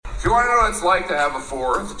If you want to know what it's like to have a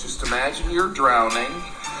fourth, just imagine you're drowning,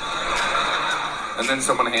 and then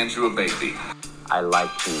someone hands you a baby. I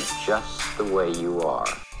like you just the way you are.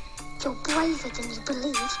 You're braver than you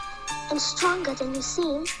believe, and stronger than you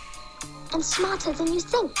seem, and smarter than you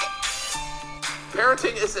think.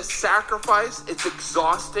 Parenting is a sacrifice. It's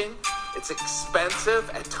exhausting. It's expensive.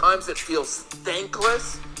 At times it feels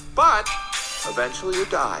thankless, but eventually you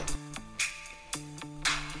die.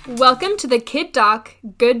 Welcome to the Kid Doc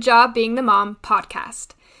Good Job Being the Mom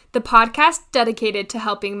podcast, the podcast dedicated to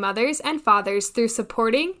helping mothers and fathers through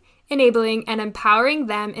supporting, enabling, and empowering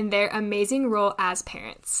them in their amazing role as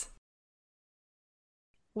parents.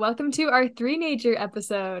 Welcome to our Threenager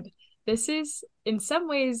episode. This is, in some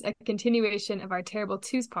ways, a continuation of our Terrible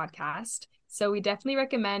Twos podcast, so we definitely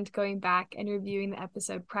recommend going back and reviewing the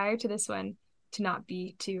episode prior to this one to not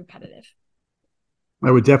be too repetitive. I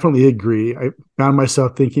would definitely agree. I found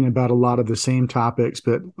myself thinking about a lot of the same topics,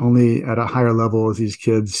 but only at a higher level as these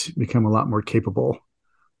kids become a lot more capable.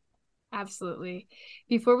 Absolutely.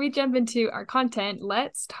 Before we jump into our content,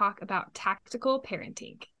 let's talk about tactical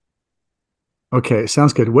parenting. Okay,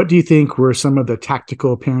 sounds good. What do you think were some of the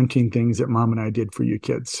tactical parenting things that Mom and I did for you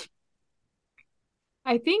kids?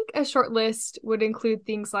 I think a short list would include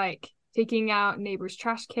things like taking out neighbors'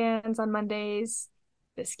 trash cans on Mondays,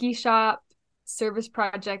 the ski shop, service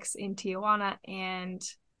projects in Tijuana, and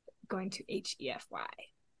going to HEFY.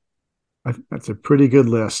 That's a pretty good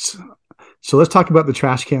list. So let's talk about the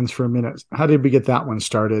trash cans for a minute. How did we get that one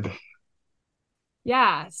started?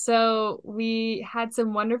 Yeah, so we had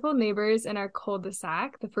some wonderful neighbors in our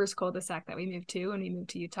cul-de-sac, the first cul-de-sac that we moved to when we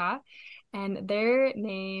moved to Utah, and their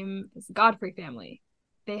name is the Godfrey family.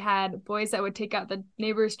 They had boys that would take out the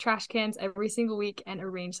neighbors' trash cans every single week and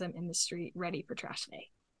arrange them in the street ready for trash day.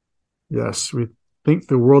 Yes, we think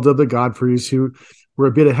the world of the Godfreys, who were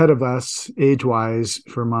a bit ahead of us age-wise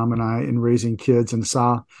for Mom and I in raising kids, and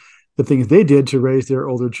saw the things they did to raise their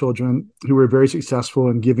older children who were very successful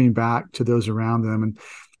in giving back to those around them. And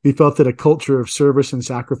we felt that a culture of service and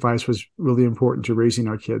sacrifice was really important to raising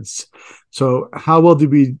our kids. So how well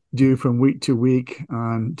did we do from week to week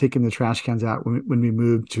on taking the trash cans out when we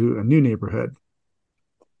moved to a new neighborhood?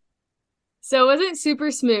 So it wasn't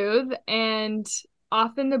super smooth, and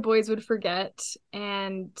often the boys would forget,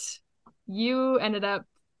 and you ended up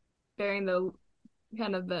bearing the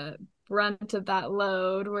brunt of that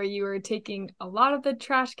load, where you were taking a lot of the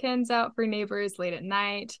trash cans out for neighbors late at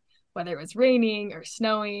night, whether it was raining or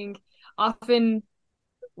snowing. Often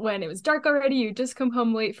when it was dark already, you just come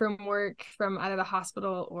home late from work, from either the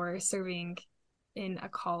hospital or serving in a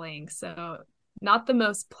calling. So not the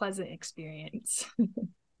most pleasant experience.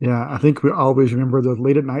 Yeah, I think we always remember the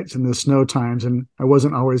late at nights and the snow times, and I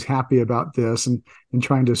wasn't always happy about this and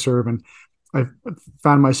trying to serve. And I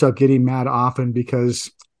found myself getting mad often because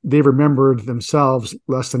they remembered themselves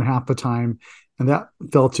less than half the time, and that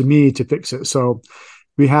fell to me to fix it. So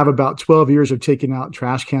we have about 12 years of taking out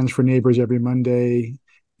trash cans for neighbors every Monday,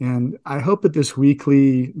 and I hope that this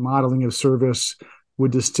weekly modeling of service would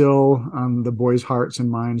distill on the boys' hearts and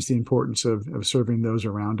minds the importance of serving those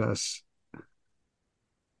around us.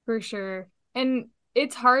 For sure. And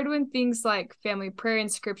it's hard when things like family prayer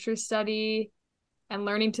and scripture study and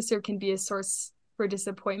learning to serve can be a source for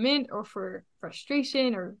disappointment or for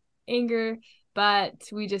frustration or anger, but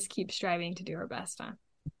we just keep striving to do our best, huh?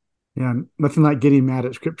 Yeah, nothing like getting mad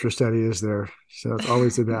at scripture study, is there? So it's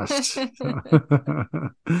always the best.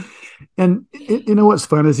 And you know what's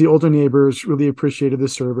fun is the older neighbors really appreciated the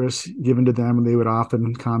service given to them, and they would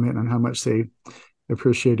often comment on how much they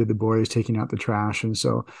appreciated the boys taking out the trash. And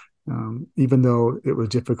so even though it was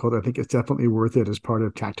difficult, I think it's definitely worth it as part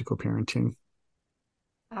of tactical parenting.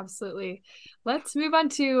 Absolutely. Let's move on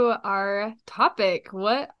to our topic.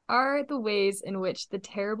 What are the ways in which the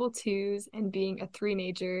terrible twos and being a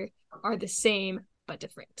threenager are the same but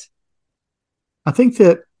different? I think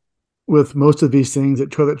that with most of these things,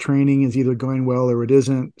 that toilet training is either going well or it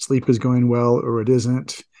isn't, sleep is going well or it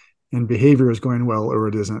isn't, and behavior is going well or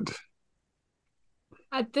it isn't.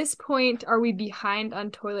 At this point, are we behind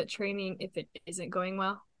on toilet training if it isn't going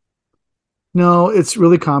well? No, it's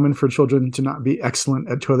really common for children to not be excellent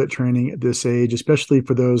at toilet training at this age, especially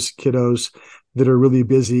for those kiddos that are really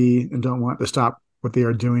busy and don't want to stop what they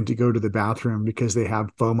are doing to go to the bathroom because they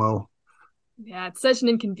have FOMO. Yeah, it's such an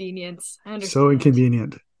inconvenience. I understand. So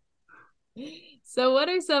inconvenient. So what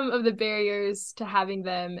are some of the barriers to having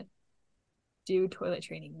them do toilet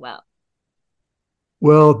training well?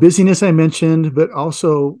 Well, busyness I mentioned, but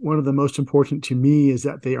also one of the most important to me is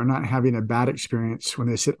that they are not having a bad experience when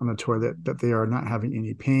they sit on the toilet, that they are not having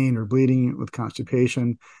any pain or bleeding with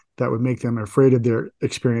constipation that would make them afraid of their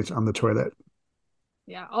experience on the toilet.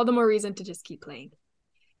 Yeah, all the more reason to just keep playing.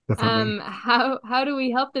 Definitely. How do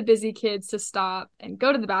we help the busy kids to stop and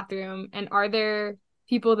go to the bathroom? And are there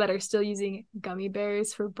people that are still using gummy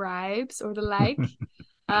bears for bribes or the like?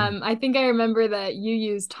 I think I remember that you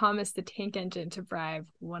used Thomas the Tank Engine to bribe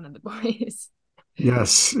one of the boys.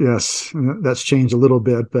 Yes, yes. And that's changed a little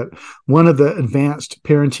bit, but one of the advanced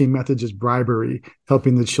parenting methods is bribery,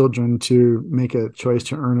 helping the children to make a choice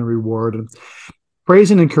to earn a reward. And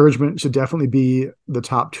praise and encouragement should definitely be the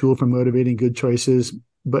top tool for motivating good choices,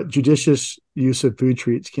 but judicious use of food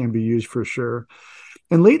treats can be used for sure.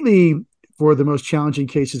 And lately, for the most challenging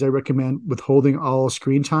cases, I recommend withholding all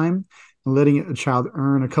screen time and letting a child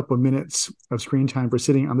earn a couple of minutes of screen time for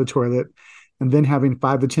sitting on the toilet, and then having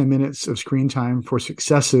 5 to 10 minutes of screen time for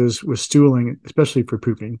successes with stooling, especially for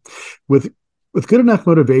pooping. With good enough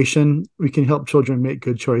motivation, we can help children make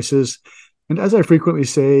good choices. And as I frequently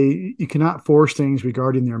say, you cannot force things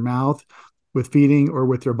regarding their mouth with feeding or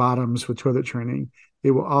with their bottoms with toilet training.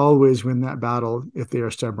 They will always win that battle if they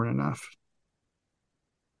are stubborn enough.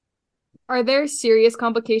 Are there serious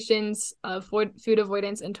complications of food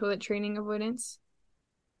avoidance and toilet training avoidance?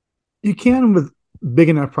 You can with big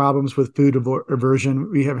enough problems with food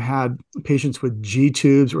aversion. We have had patients with G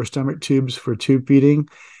tubes or stomach tubes for tube feeding,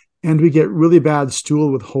 and we get really bad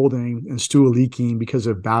stool withholding and stool leaking because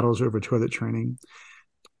of battles over toilet training.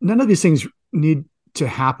 None of these things need to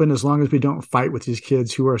happen as long as we don't fight with these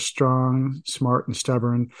kids who are strong, smart, and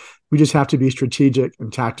stubborn. We just have to be strategic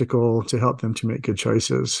and tactical to help them to make good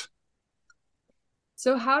choices.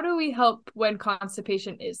 So how do we help when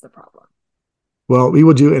constipation is the problem? Well, we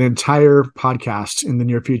will do an entire podcast in the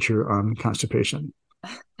near future on constipation.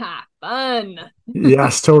 Fun.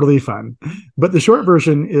 Yes, totally fun. But the short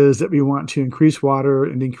version is that we want to increase water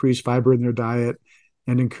and increase fiber in their diet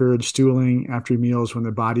and encourage stooling after meals when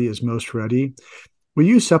the body is most ready. We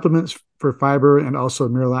use supplements for fiber and also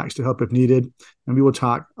Miralax to help if needed, and we will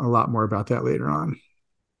talk a lot more about that later on.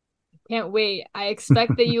 Can't wait. I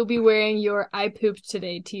expect that you'll be wearing your I pooped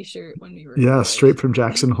today t-shirt when we record. Yeah, straight from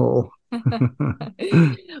Jackson Hole.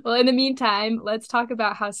 Well, in the meantime, let's talk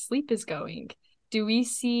about how sleep is going. Do we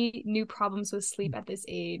see new problems with sleep at this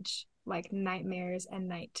age, like nightmares and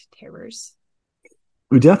night terrors?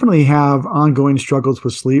 We definitely have ongoing struggles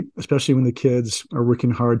with sleep, especially when the kids are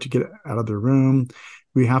working hard to get out of their room.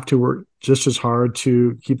 We have to work just as hard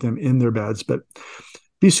to keep them in their beds, but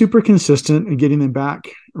be super consistent in getting them back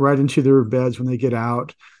right into their beds when they get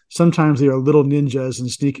out. Sometimes they are little ninjas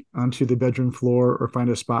and sneak onto the bedroom floor or find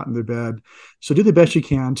a spot in their bed. So do the best you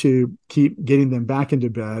can to keep getting them back into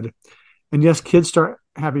bed. And yes, kids start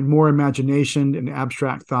having more imagination and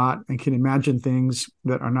abstract thought and can imagine things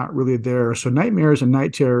that are not really there. So nightmares and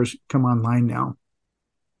night terrors come online now.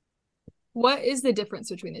 What is the difference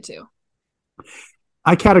between the two?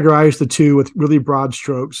 I categorize the two with really broad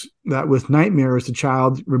strokes. That with nightmares, the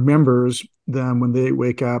child remembers them when they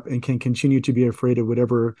wake up and can continue to be afraid of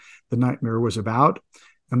whatever the nightmare was about,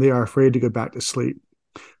 and they are afraid to go back to sleep.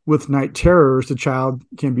 With night terrors, the child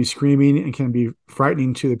can be screaming and can be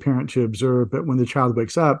frightening to the parent to observe, but when the child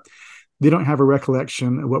wakes up, they don't have a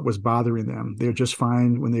recollection of what was bothering them. They're just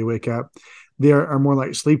fine when they wake up. They are more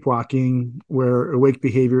like sleepwalking, where awake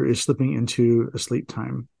behavior is slipping into a sleep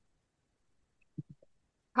time.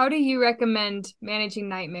 How do you recommend managing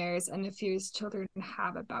nightmares and the fears children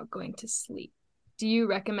have about going to sleep? Do you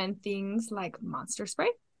recommend things like monster spray?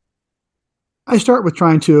 I start with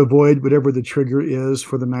trying to avoid whatever the trigger is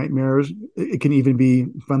for the nightmares. It can even be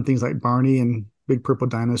fun things like Barney and big purple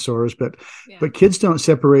dinosaurs, but kids don't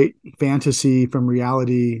separate fantasy from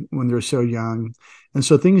reality when they're so young. And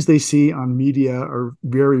so things they see on media are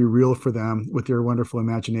very real for them with their wonderful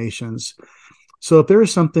imaginations. So if there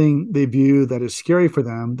is something they view that is scary for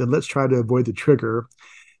them, then let's try to avoid the trigger.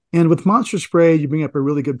 And with monster spray, you bring up a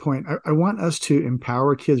really good point. I want us to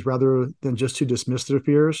empower kids rather than just to dismiss their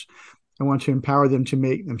fears. I want to empower them to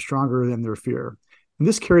make them stronger than their fear. And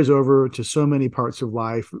this carries over to so many parts of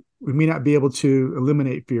life. We may not be able to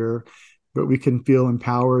eliminate fear, but we can feel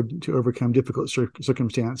empowered to overcome difficult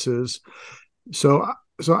circumstances. So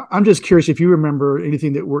I'm just curious if you remember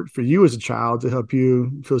anything that worked for you as a child to help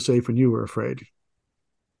you feel safe when you were afraid.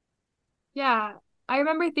 Yeah, I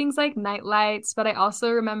remember things like night lights, but I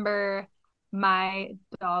also remember my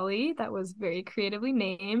dolly that was very creatively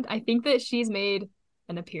named. I think that she's made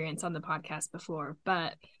an appearance on the podcast before,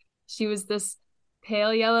 but she was this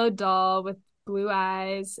pale yellow doll with blue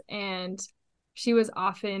eyes, and she was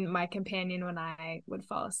often my companion when I would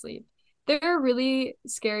fall asleep. There are really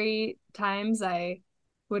scary times I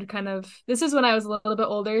would this is when I was a little bit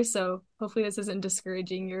older, so hopefully this isn't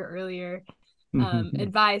discouraging your earlier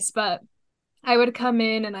advice, but I would come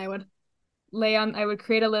in and I would I would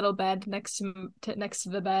create a little bed next to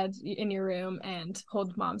the bed in your room and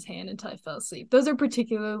hold mom's hand until I fell asleep. Those are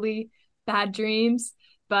particularly bad dreams,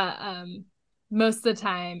 but most of the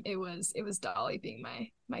time it was Dolly being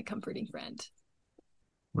my comforting friend.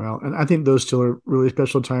 Well, and I think those still are really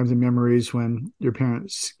special times and memories when your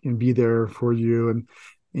parents can be there for you,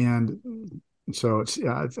 and so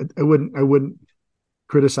I wouldn't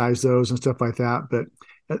criticize those and stuff like that, but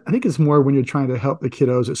I think it's more when you're trying to help the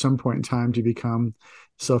kiddos at some point in time to become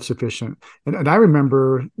self-sufficient. And I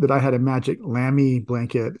remember that I had a magic lammy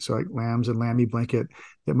blanket, so like lambs and lammy blanket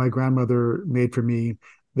that my grandmother made for me,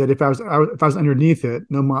 that if I was underneath it,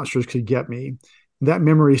 no monsters could get me. That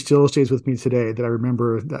memory still stays with me today, that I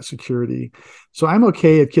remember that security. So I'm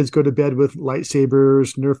okay if kids go to bed with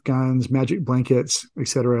lightsabers, Nerf guns, magic blankets,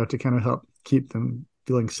 etc., to kind of help keep them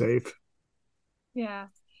feeling safe. Yeah.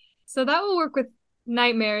 So that will work with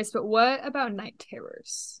nightmares, but what about night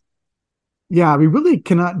terrors? Yeah, we really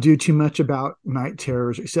cannot do too much about night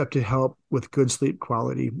terrors except to help with good sleep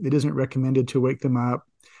quality. It isn't recommended to wake them up.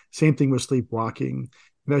 Same thing with sleepwalking.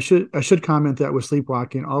 And I should comment that with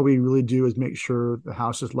sleepwalking, all we really do is make sure the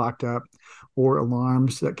house is locked up or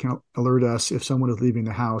alarms that can alert us if someone is leaving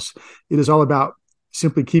the house. It is all about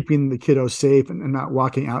simply keeping the kiddos safe and not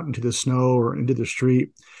walking out into the snow or into the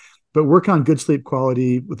street. But work on good sleep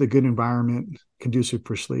quality with a good environment conducive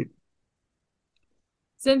for sleep.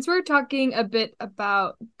 Since we're talking a bit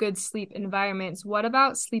about good sleep environments, what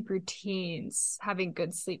about sleep routines, having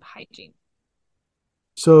good sleep hygiene?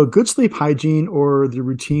 So good sleep hygiene, or the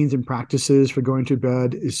routines and practices for going to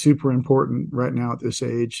bed, is super important right now at this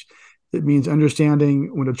age. It means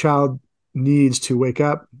understanding when a child needs to wake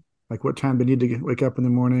up, like what time they need to wake up in the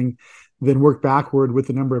morning, then work backward with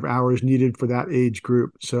the number of hours needed for that age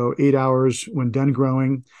group. So 8 hours when done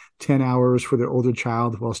growing, 10 hours for the older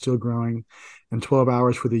child while still growing, and 12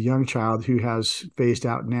 hours for the young child who has phased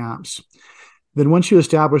out naps. Then once you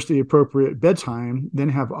establish the appropriate bedtime, then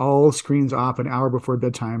have all screens off an hour before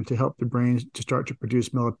bedtime to help the brain to start to produce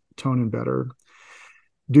melatonin better.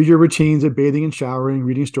 Do your routines of bathing and showering,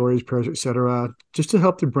 reading stories, prayers, etc., just to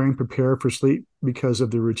help the brain prepare for sleep because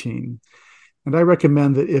of the routine. And I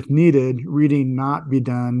recommend that if needed, reading not be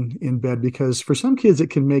done in bed, because for some kids,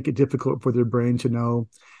 it can make it difficult for their brain to know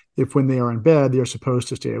if when they are in bed, they are supposed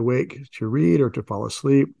to stay awake to read or to fall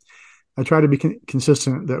asleep. I try to be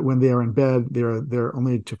consistent that when they are in bed, they're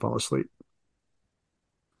only to fall asleep.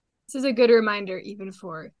 This is a good reminder, even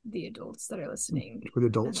for the adults that are listening. For the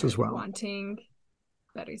adults as well. Wanting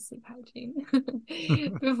better sleep hygiene.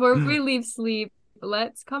 Before we leave sleep,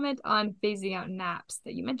 let's comment on phasing out naps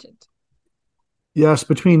that you mentioned. Yes,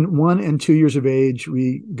 between 1 and 2 years of age,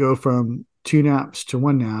 we go from 2 naps to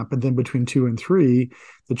 1 nap. And then between 2 and 3,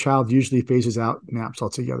 the child usually phases out naps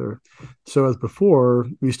altogether. So as before,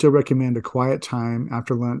 we still recommend a quiet time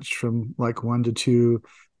after lunch from like 1 to 2,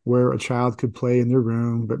 where a child could play in their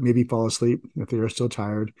room, but maybe fall asleep if they are still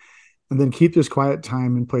tired. And then keep this quiet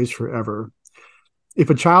time in place forever. If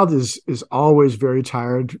a child is always very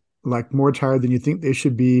tired, like more tired than you think they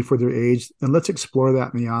should be for their age, then let's explore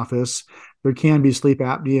that in the office. There can be sleep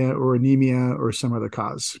apnea or anemia or some other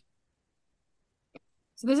cause.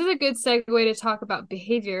 So this is a good segue to talk about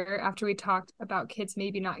behavior after we talked about kids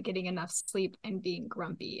maybe not getting enough sleep and being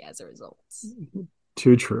grumpy as a result.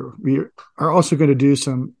 Too true. We are also going to do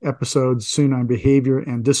some episodes soon on behavior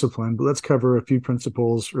and discipline, but let's cover a few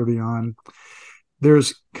principles early on.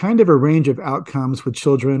 There's kind of a range of outcomes with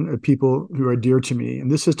children of people who are dear to me.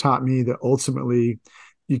 And this has taught me that ultimately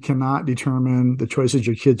you cannot determine the choices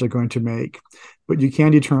your kids are going to make, but you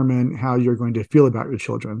can determine how you're going to feel about your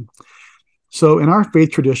children. So in our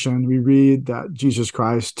faith tradition, we read that Jesus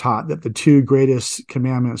Christ taught that the 2 greatest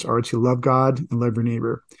commandments are to love God and love your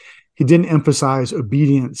neighbor. He didn't emphasize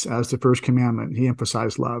obedience as the first commandment. He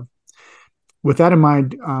emphasized love. With that in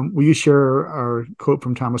mind, will you share our quote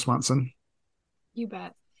from Thomas Watson? You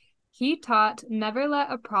bet. He taught, never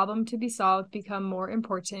let a problem to be solved become more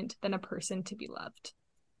important than a person to be loved.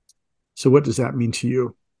 So what does that mean to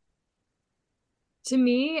you? To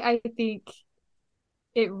me, I think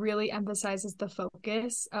it really emphasizes the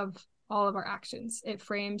focus of all of our actions. It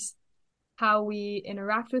frames how we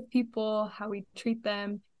interact with people, how we treat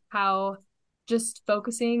them, how just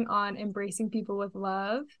focusing on embracing people with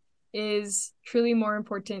love is truly more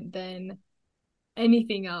important than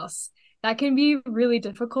anything else. That can be really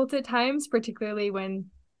difficult at times, particularly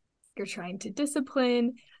when you're trying to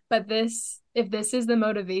discipline. But if this is the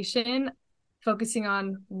motivation, focusing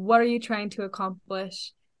on what are you trying to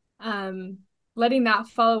accomplish, letting that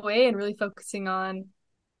fall away and really focusing on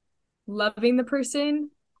loving the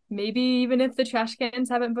person, maybe even if the trash cans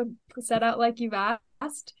haven't been set out like you've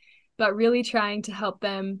asked, but really trying to help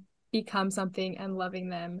them become something and loving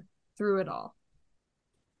them through it all.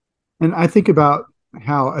 And I think about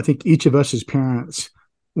how I think each of us as parents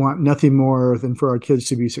want nothing more than for our kids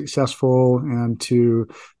to be successful and to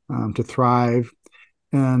thrive.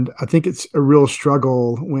 And I think it's a real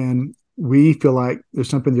struggle when we feel like there's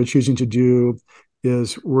something they're choosing to do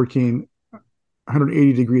is working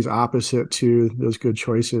 180 degrees opposite to those good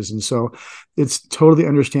choices. And so it's totally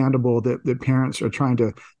understandable that parents are trying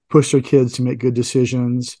to push their kids to make good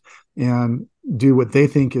decisions and do what they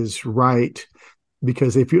think is right,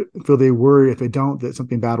 because they feel they worry if they don't that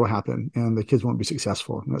something bad will happen and the kids won't be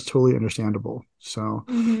successful. And that's totally understandable. So,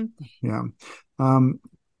 yeah.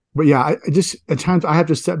 But yeah, I just, at times I have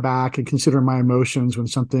to step back and consider my emotions when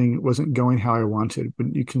something wasn't going how I wanted.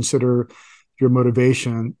 When you consider your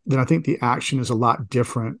motivation, then I think the action is a lot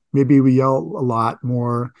different. Maybe we yell a lot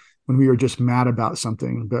more when we are just mad about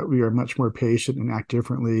something, but we are much more patient and act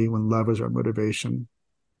differently when love is our motivation.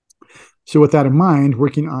 So with that in mind,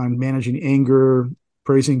 working on managing anger,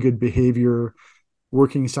 praising good behavior,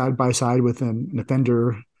 working side by side with an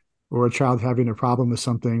offender or a child having a problem with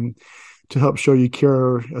something to help show you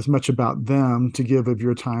care as much about them to give of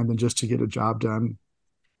your time than just to get a job done.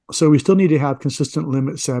 So we still need to have consistent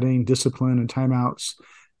limit setting, discipline, and timeouts,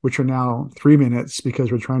 which are now 3 minutes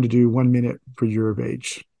because we're trying to do 1 minute per year of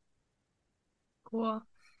age. Cool.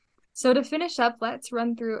 So to finish up, let's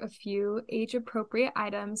run through a few age-appropriate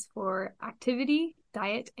items for activity,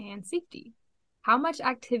 diet, and safety. How much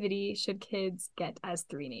activity should kids get as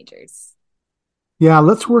threenagers? Yeah,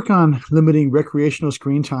 let's work on limiting recreational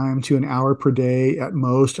screen time to an hour per day at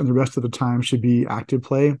most, and the rest of the time should be active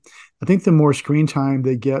play. I think the more screen time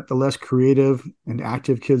they get, the less creative and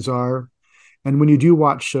active kids are. And when you do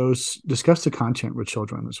watch shows, discuss the content with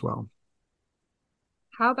children as well.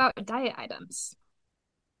 How about diet items?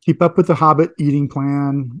 Keep up with the Hobbit eating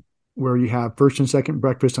plan, where you have first and second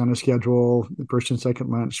breakfast on a schedule, first and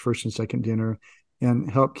second lunch, first and second dinner, and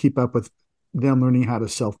help keep up with them learning how to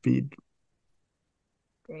self-feed.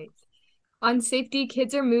 Great. On safety,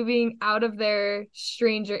 kids are moving out of their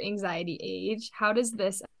stranger anxiety age. How does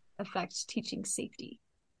this affect teaching safety?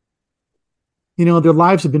 You know, their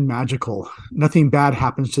lives have been magical. Nothing bad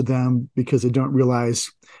happens to them because they don't realize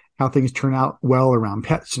how things turn out well around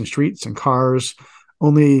pets and streets and cars,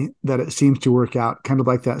 only that it seems to work out, kind of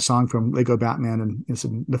like that song from Lego Batman, and it's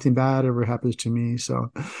nothing bad ever happens to me.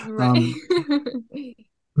 So, right.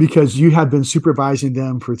 Because you have been supervising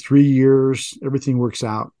them for 3 years, everything works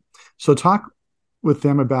out. So talk with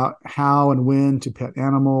them about how and when to pet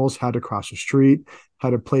animals, how to cross a street, how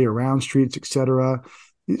to play around streets, etc.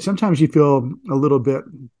 Sometimes you feel a little bit,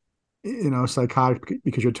 psychotic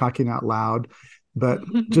because you're talking out loud, but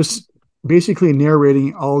just basically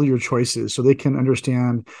narrating all your choices so they can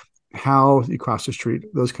understand how you cross the street,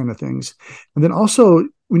 those kind of things. And then also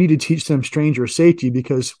we need to teach them stranger safety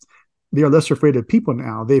because they are less afraid of people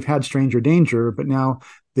now. They've had stranger danger, but now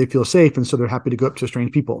they feel safe. And so they're happy to go up to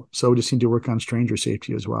strange people. So we just need to work on stranger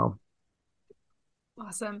safety as well.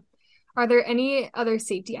 Awesome. Are there any other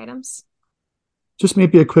safety items? Just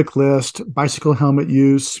maybe a quick list: bicycle helmet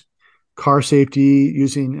use, car safety,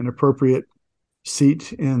 using an appropriate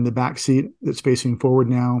seat in the back seat that's facing forward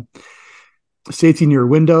now, safety near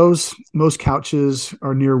windows. Most couches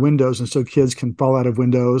are near windows, and so kids can fall out of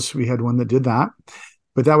windows. We had one that did that.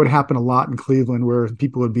 But that would happen a lot in Cleveland, where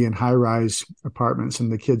people would be in high-rise apartments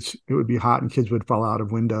and it would be hot and kids would fall out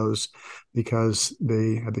of windows because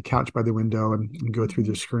they had the couch by the window and go through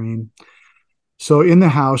the screen. So in the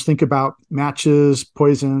house, think about matches,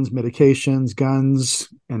 poisons, medications, guns,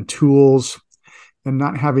 and tools, and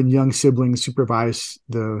not having young siblings supervise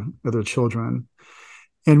the other children.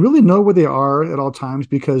 And really know where they are at all times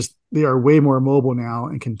because they are way more mobile now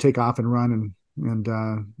and can take off and run and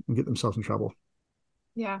get themselves in trouble.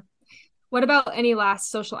 Yeah. What about any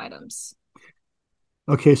last social items?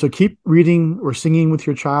 Okay, so keep reading or singing with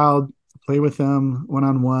your child, play with them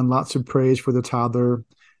one-on-one, lots of praise for the toddler,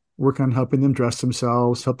 work on helping them dress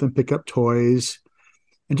themselves, help them pick up toys,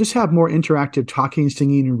 and just have more interactive talking,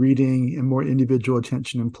 singing, and reading, and more individual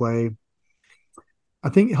attention and play. I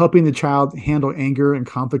think helping the child handle anger and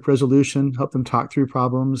conflict resolution, help them talk through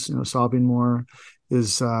problems, solving more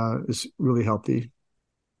is really healthy.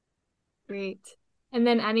 Great. And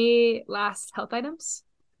then any last health items?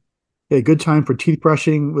 A good time for teeth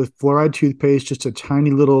brushing with fluoride toothpaste, just a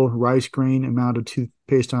tiny little rice grain amount of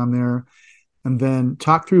toothpaste on there. And then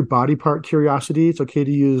talk through body part curiosity. It's okay to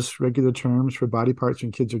use regular terms for body parts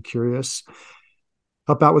when kids are curious.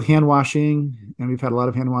 Help out with hand washing. And we've had a lot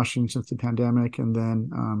of hand washing since the pandemic. And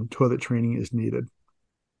then toilet training is needed.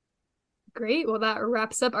 Great. Well, that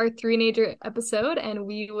wraps up our Threenager episode, and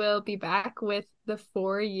we will be back with the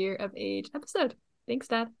 4-year of age episode. Thanks,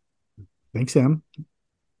 Dad. Thanks, Em.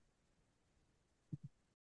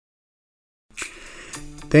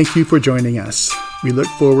 Thank you for joining us. We look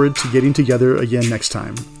forward to getting together again next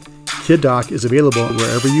time. Kid Doc is available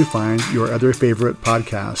wherever you find your other favorite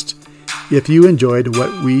podcast. If you enjoyed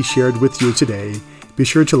what we shared with you today, be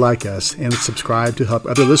sure to like us and subscribe to help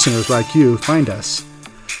other listeners like you find us.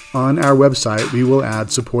 On our website, we will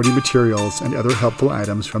add supporting materials and other helpful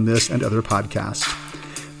items from this and other podcasts.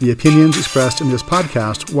 The opinions expressed in this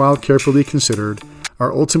podcast, while carefully considered,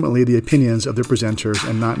 are ultimately the opinions of the presenters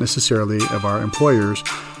and not necessarily of our employers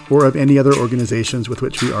or of any other organizations with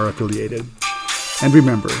which we are affiliated. And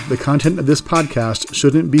remember, the content of this podcast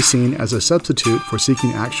shouldn't be seen as a substitute for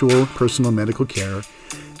seeking actual personal medical care.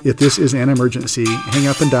 If this is an emergency, hang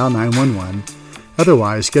up and dial 911.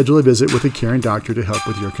 Otherwise, schedule a visit with a caring doctor to help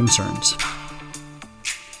with your concerns.